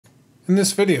In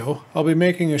this video, I'll be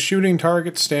making a shooting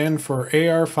target stand for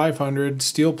AR500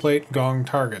 steel plate Gong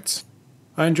targets.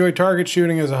 I enjoy target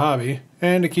shooting as a hobby,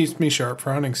 and it keeps me sharp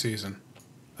for hunting season.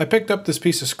 I picked up this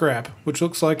piece of scrap, which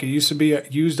looks like it used to be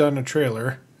used on a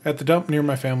trailer, at the dump near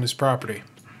my family's property.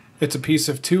 It's a piece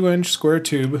of 2-inch square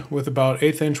tube with about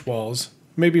 1/8 inch walls,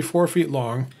 maybe 4 feet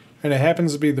long, and it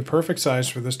happens to be the perfect size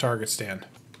for this target stand.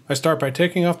 I start by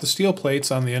taking off the steel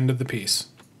plates on the end of the piece.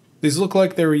 These look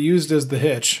like they were used as the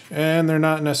hitch, and they're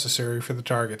not necessary for the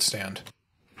target stand.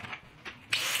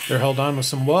 They're held on with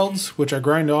some welds, which I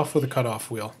grind off with a cutoff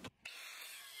wheel.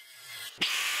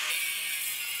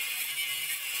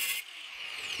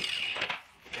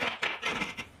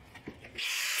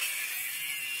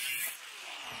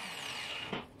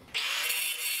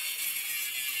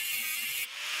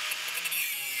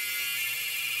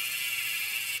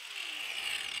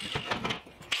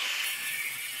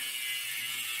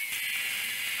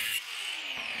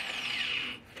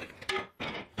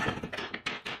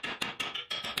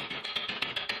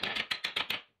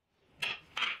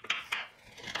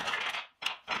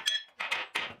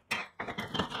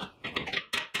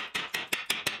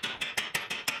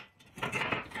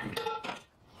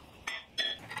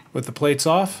 With the plates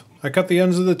off, I cut the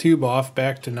ends of the tube off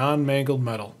back to non-mangled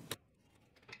metal.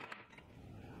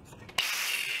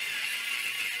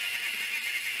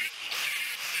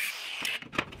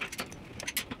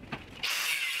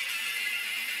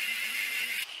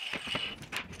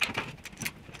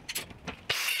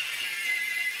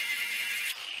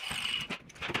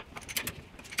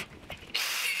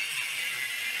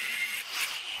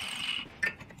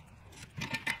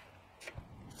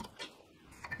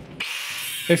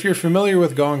 If you're familiar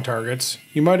with Gong targets,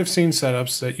 you might have seen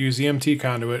setups that use EMT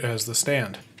conduit as the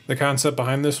stand. The concept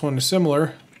behind this one is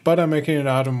similar, but I'm making it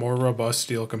out of more robust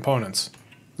steel components.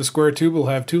 The square tube will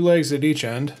have 2 legs at each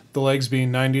end, the legs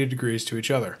being 90 degrees to each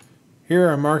other. Here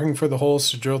I'm marking for the holes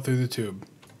to drill through the tube.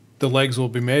 The legs will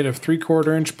be made of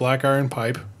 3/4 inch black iron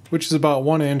pipe, which is about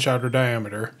 1 inch outer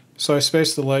diameter, so I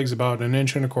spaced the legs about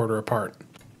 1.25 inches apart.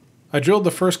 I drilled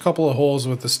the first couple of holes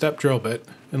with the step drill bit,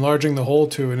 enlarging the hole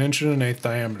to 1 1/8 inches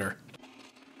diameter.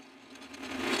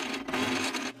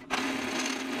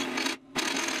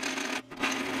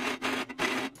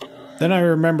 Then I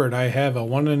remembered I have a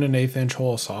 1 1/8 inch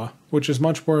hole saw, which is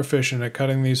much more efficient at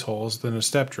cutting these holes than a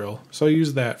step drill, so I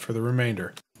used that for the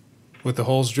remainder. With the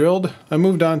holes drilled, I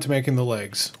moved on to making the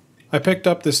legs. I picked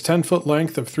up this 10-foot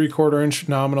length of 3/4 inch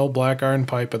nominal black iron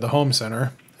pipe at the home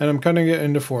center, and I'm cutting it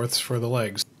into fourths for the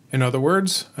legs. In other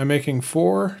words, I'm making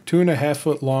 4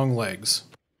 2.5-foot long legs.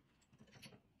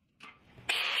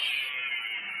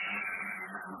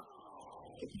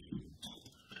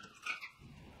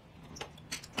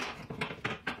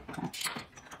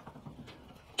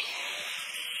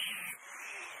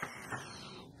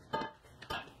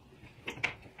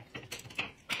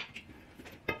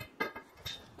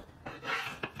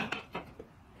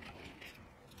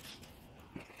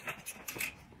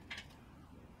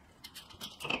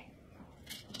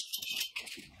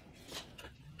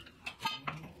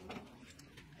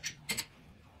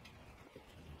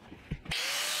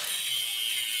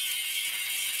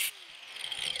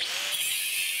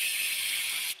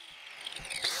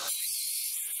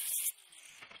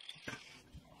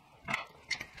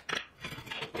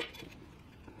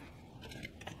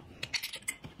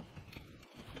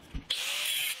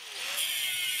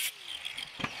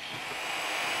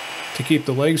 To keep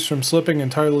the legs from slipping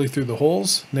entirely through the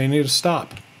holes, they need a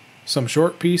stop. Some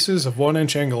short pieces of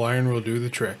 1-inch angle iron will do the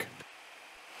trick.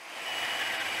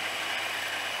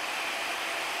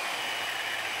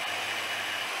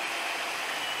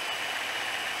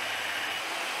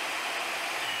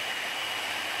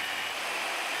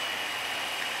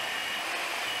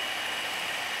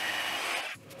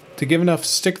 To give enough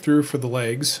stick through for the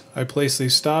legs, I place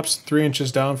these stops 3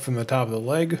 inches down from the top of the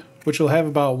leg, which will have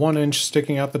about 1 inch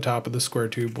sticking out the top of the square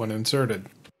tube when inserted.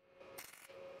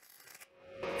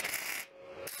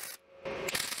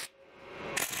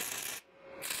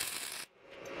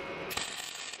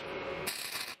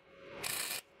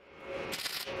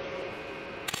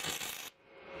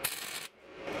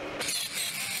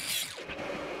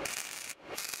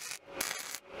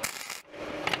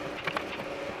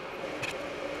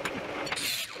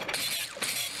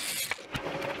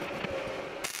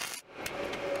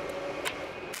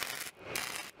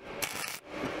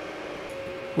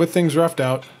 With things roughed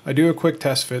out, I do a quick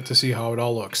test fit to see how it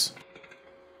all looks.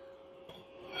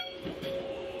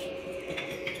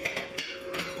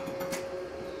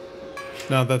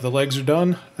 Now that the legs are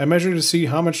done, I measure to see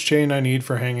how much chain I need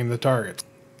for hanging the target.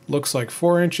 Looks like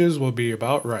 4 inches will be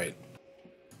about right.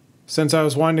 Since I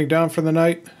was winding down for the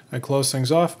night, I close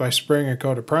things off by spraying a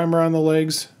coat of primer on the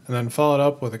legs, and then follow it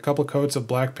up with a couple coats of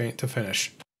black paint to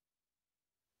finish.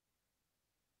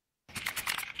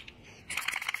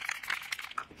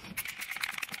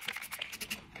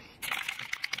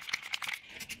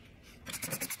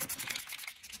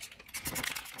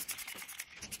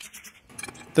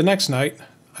 The next night,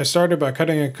 I started by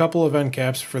cutting a couple of end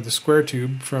caps for the square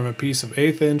tube from a piece of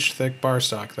 1/8 inch thick bar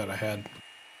stock that I had.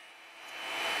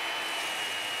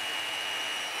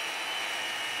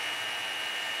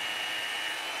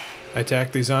 I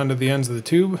tacked these onto the ends of the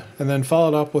tube and then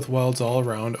followed up with welds all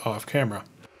around off camera.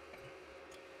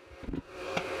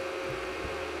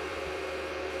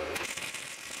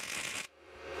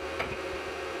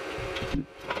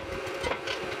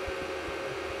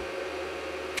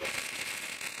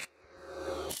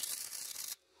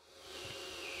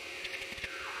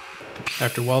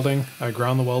 After welding, I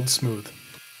ground the weld smooth.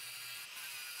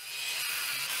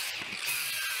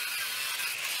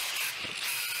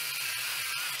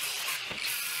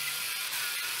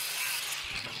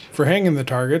 For hanging the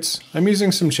targets, I'm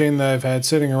using some chain that I've had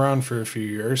sitting around for a few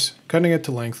years, cutting it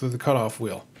to length with the cutoff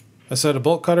wheel. A set of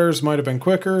bolt cutters might have been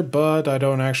quicker, but I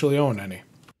don't actually own any.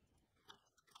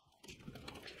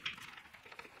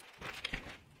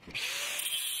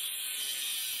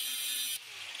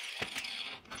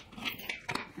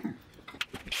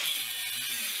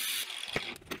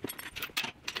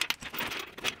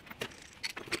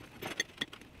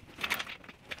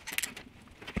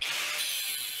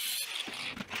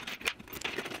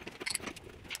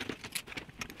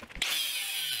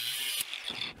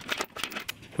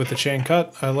 With the chain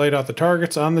cut, I laid out the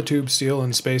targets on the tube steel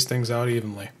and spaced things out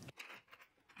evenly.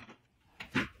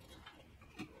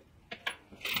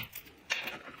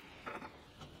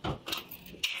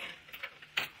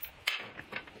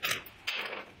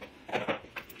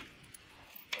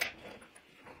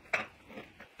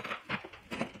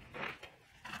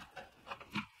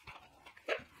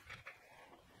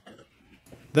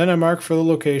 Then I marked for the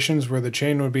locations where the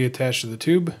chain would be attached to the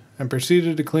tube, and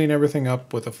proceeded to clean everything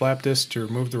up with a flap disc to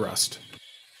remove the rust.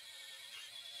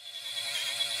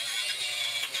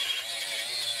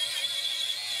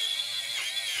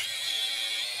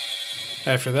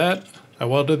 After that, I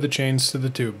welded the chains to the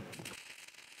tube.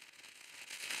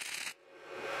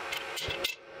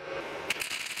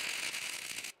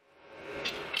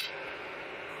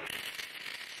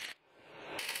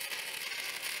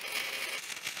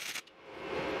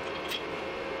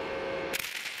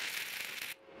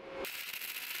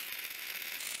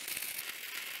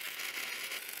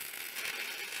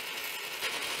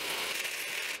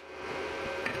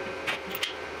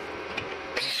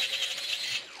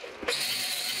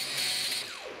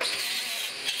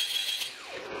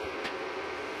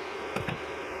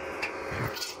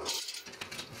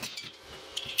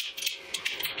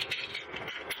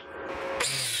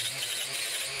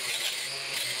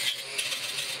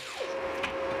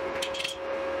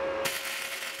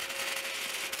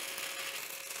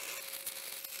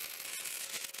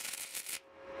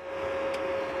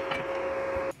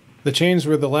 The chains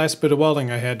were the last bit of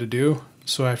welding I had to do,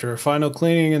 so after a final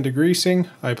cleaning and degreasing,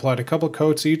 I applied a couple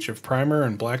coats each of primer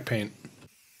and black paint.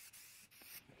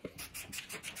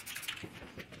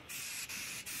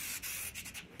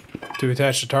 To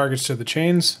attach the targets to the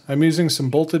chains, I'm using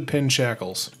some bolted pin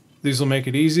shackles. These will make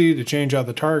it easy to change out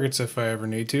the targets if I ever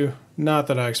need to, not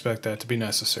that I expect that to be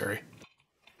necessary.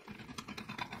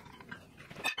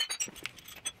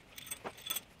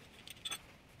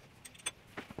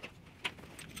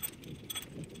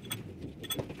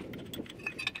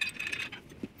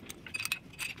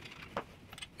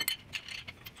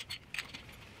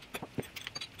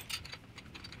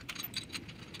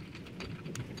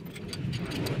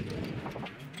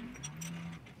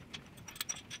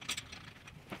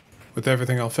 With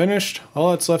everything all finished, all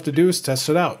that's left to do is test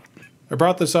it out. I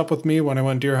brought this up with me when I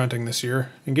went deer hunting this year,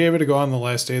 and gave it a go on the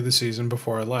last day of the season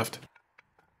before I left.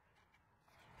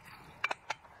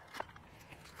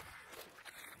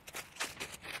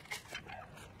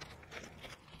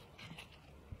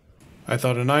 I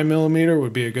thought a 9mm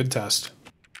would be a good test.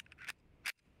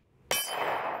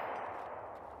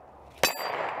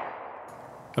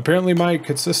 Apparently my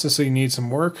consistency needs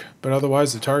some work, but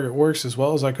otherwise the target works as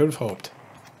well as I could have hoped.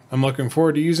 I'm looking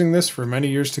forward to using this for many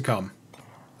years to come.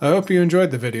 I hope you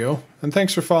enjoyed the video, and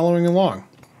thanks for following along.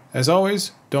 As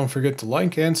always, don't forget to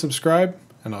like and subscribe,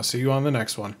 and I'll see you on the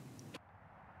next one.